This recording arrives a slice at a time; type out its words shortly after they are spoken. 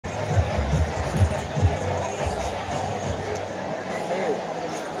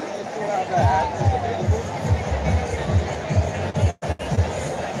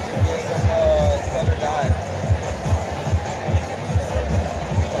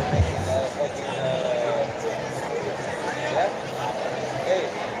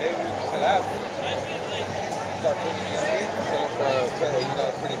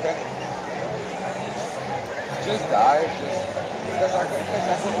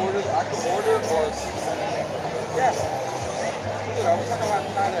I can order or yeah. Dude, I was talking about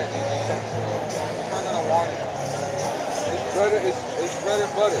trying that. I'm not gonna want it. It's bread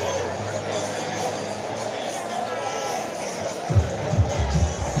and butter.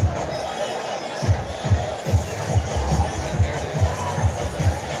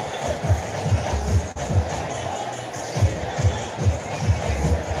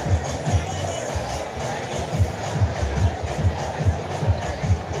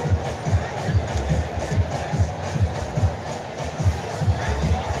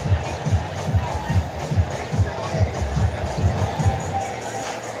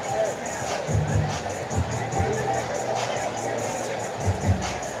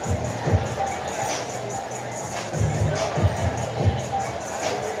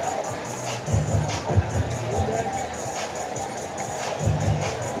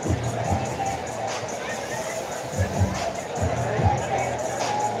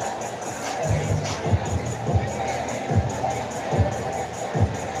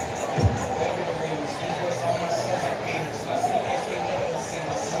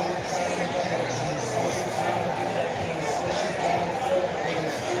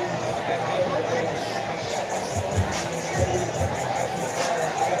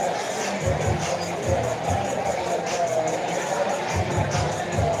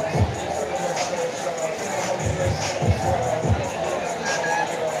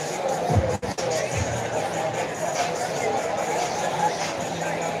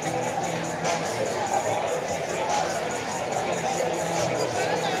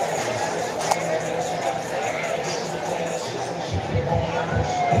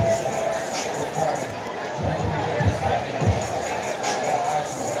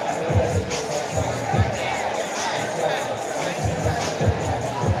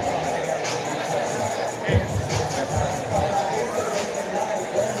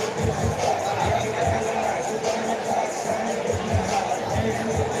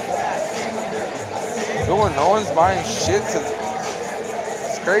 No one's buying shit.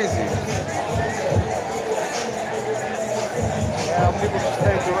 It's crazy. Yeah, people just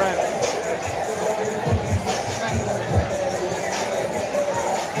paid the rent.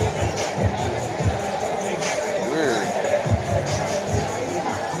 Weird.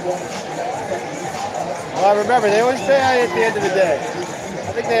 Well, remember, they always pay at the end of the day.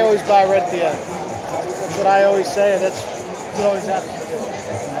 I think they always buy rent at the end. That's what I always say, and that's what always happens.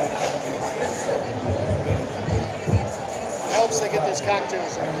 Helps they get these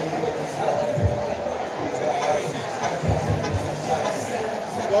cocktails in.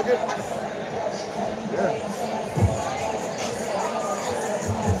 Smell good? Yeah.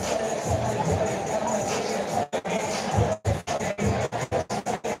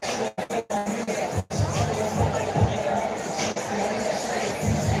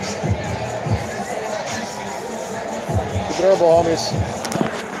 Keep it herbal, homies.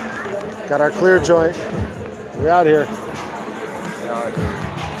 Got our clear joint. We're out here.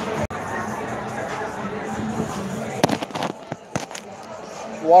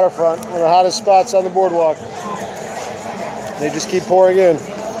 Waterfront, one of the hottest spots on the boardwalk. They just keep pouring in.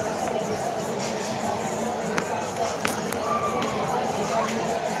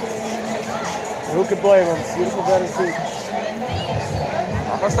 Who can blame them? Beautiful Venice Beach.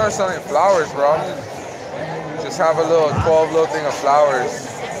 I'm gonna start selling flowers, bro. Just have a little 12 little thing of flowers.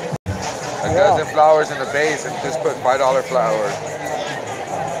 A dozen flowers in the base and just put $5 flowers.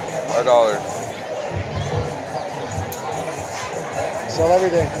 $5. Sell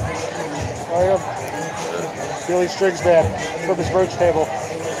everything. Oh, yeah. Billy Strings Band from his merch table.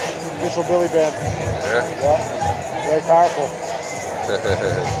 Official Billy Band. Yeah. Very powerful.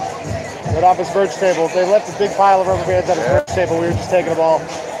 Right off his merch table. They left a big pile of rubber bands on his merch table. We were just taking them all.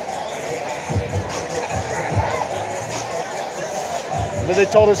 And then they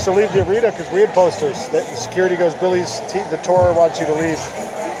told us to leave the arena because we had posters. The security goes, the tour wants you to leave.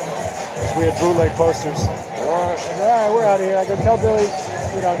 Because we had bootleg posters. All right, we're out of here. I go tell Billy,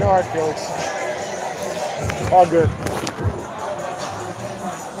 no hard feelings. All good.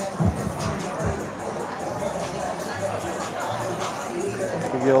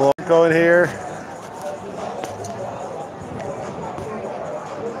 We get a little going here.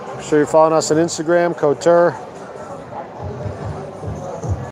 I'm sure you're following us on Instagram, Couture.